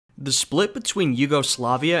The split between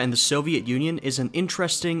Yugoslavia and the Soviet Union is an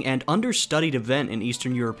interesting and understudied event in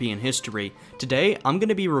Eastern European history. Today, I'm going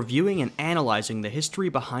to be reviewing and analyzing the history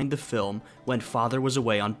behind the film When Father Was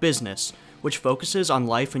Away on Business, which focuses on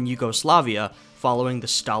life in Yugoslavia following the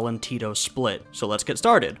Stalin-Tito split. So let's get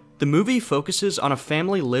started. The movie focuses on a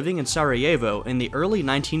family living in Sarajevo in the early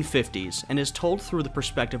 1950s and is told through the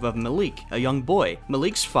perspective of Malik, a young boy.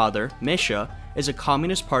 Malik's father, Mesha, is a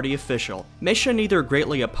Communist Party official. Mesha neither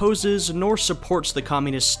greatly opposes nor supports the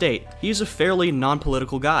communist state. He is a fairly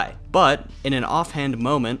non-political guy. But, in an offhand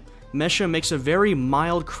moment, Mesha makes a very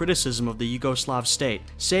mild criticism of the Yugoslav state,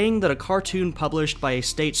 saying that a cartoon published by a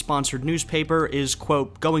state-sponsored newspaper is,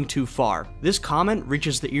 quote, going too far. This comment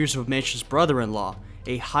reaches the ears of Mesha's brother-in-law,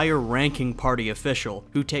 a higher-ranking party official,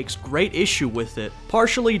 who takes great issue with it,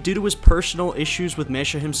 partially due to his personal issues with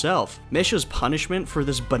Mesha himself. Mesha's punishment for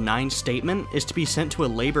this benign statement is to be sent to a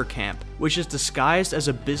labor camp, which is disguised as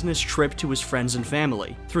a business trip to his friends and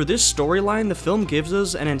family. Through this storyline, the film gives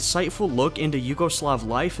us an insightful look into Yugoslav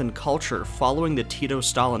life and culture following the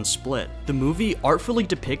Tito-Stalin split. The movie artfully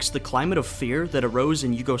depicts the climate of fear that arose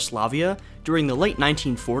in Yugoslavia during the late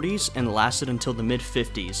 1940s and lasted until the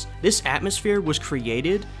mid-50s. This atmosphere was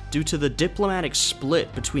created due to the diplomatic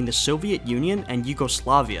split between the Soviet Union and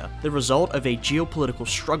Yugoslavia, the result of a geopolitical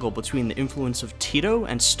struggle between the influence of Tito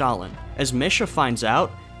and Stalin. As Mesha finds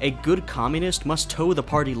out, a good communist must toe the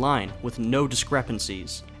party line with no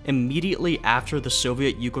discrepancies. Immediately after the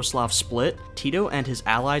Soviet-Yugoslav split, Tito and his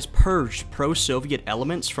allies purged pro-Soviet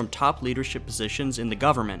elements from top leadership positions in the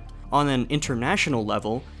government. On an international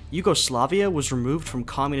level, Yugoslavia was removed from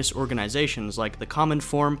communist organizations like the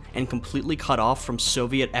Communism and completely cut off from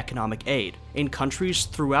Soviet economic aid. In countries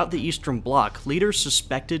throughout the Eastern Bloc, leaders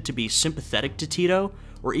suspected to be sympathetic to Tito,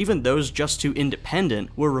 or even those just too independent,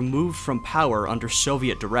 were removed from power under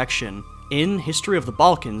Soviet direction. In History of the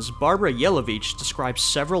Balkans, Barbara Jelavich describes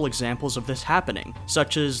several examples of this happening,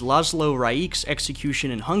 such as Laszlo Rajic's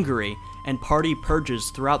execution in Hungary and party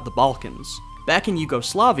purges throughout the Balkans. Back in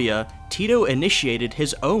Yugoslavia, Tito initiated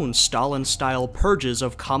his own Stalin-style purges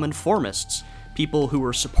of Comminformists, people who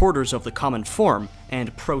were supporters of the Cominform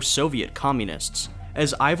and pro-Soviet communists.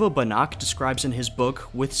 As Ivo Banac describes in his book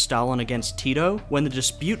With Stalin Against Tito, when the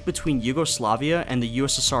dispute between Yugoslavia and the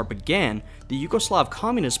USSR began, the Yugoslav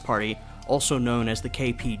Communist Party, also known as the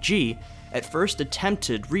KPG, at first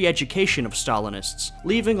attempted re-education of Stalinists,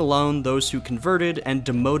 leaving alone those who converted and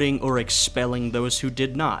demoting or expelling those who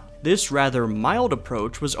did not. This rather mild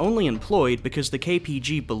approach was only employed because the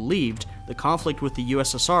KPG believed the conflict with the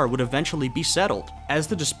USSR would eventually be settled. As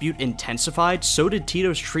the dispute intensified, so did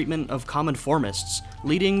Tito's treatment of Comminformists,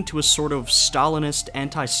 leading to a sort of Stalinist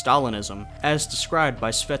anti-Stalinism, as described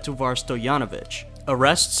by Svetovar Stojanovic.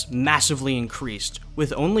 Arrests massively increased,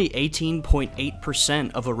 with only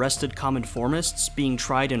 18.8% of arrested Comminformists being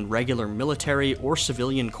tried in regular military or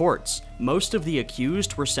civilian courts. Most of the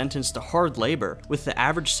accused were sentenced to hard labor, with the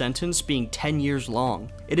average sentence being 10 years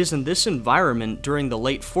long. It is in this environment during the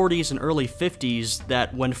late 40s and early 50s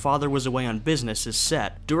that When Father Was Away on Business is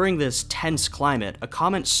set. During this tense climate, a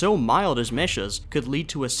comment so mild as Mesha's could lead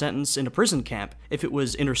to a sentence in a prison camp if it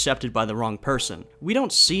was intercepted by the wrong person. We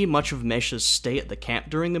don't see much of Mesha's stay at the camp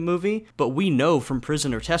during the movie, but we know from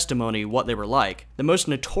prisoner testimony what they were like. The most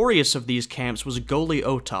notorious of these camps was Goli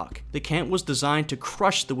Otok. The camp was designed to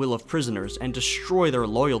crush the will of prisoners and destroy their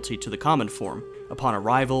loyalty to the Cominform. Upon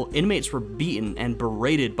arrival, inmates were beaten and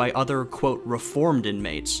berated by other, quote, reformed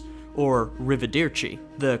inmates, or rividirci.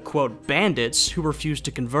 The, quote, bandits who refused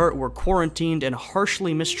to convert were quarantined and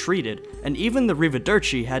harshly mistreated, and even the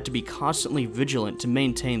rividirci had to be constantly vigilant to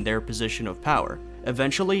maintain their position of power.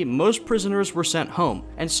 Eventually, most prisoners were sent home,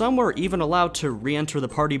 and some were even allowed to re-enter the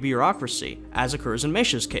party bureaucracy, as occurs in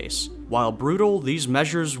Mesha's case. While brutal, these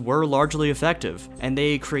measures were largely effective, and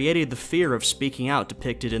they created the fear of speaking out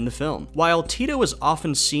depicted in the film. While Tito is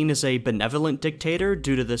often seen as a benevolent dictator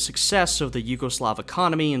due to the success of the Yugoslav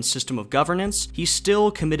economy and system of governance, he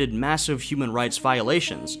still committed massive human rights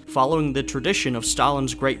violations, following the tradition of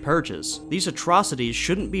Stalin's Great Purges. These atrocities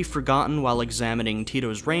shouldn't be forgotten while examining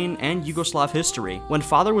Tito's reign and Yugoslav history. When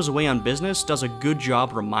Father Was Away on Business does a good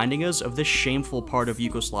job reminding us of this shameful part of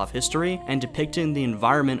Yugoslav history and depicting the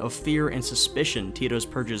environment of fear and suspicion Tito's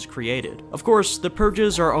purges created. Of course, the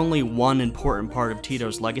purges are only one important part of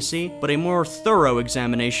Tito's legacy, but a more thorough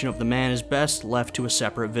examination of the man is best left to a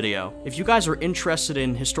separate video. If you guys are interested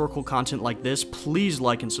in historical content like this, please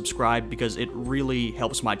like and subscribe because it really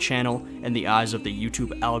helps my channel in the eyes of the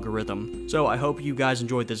YouTube algorithm. So I hope you guys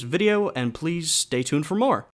enjoyed this video, and please stay tuned for more.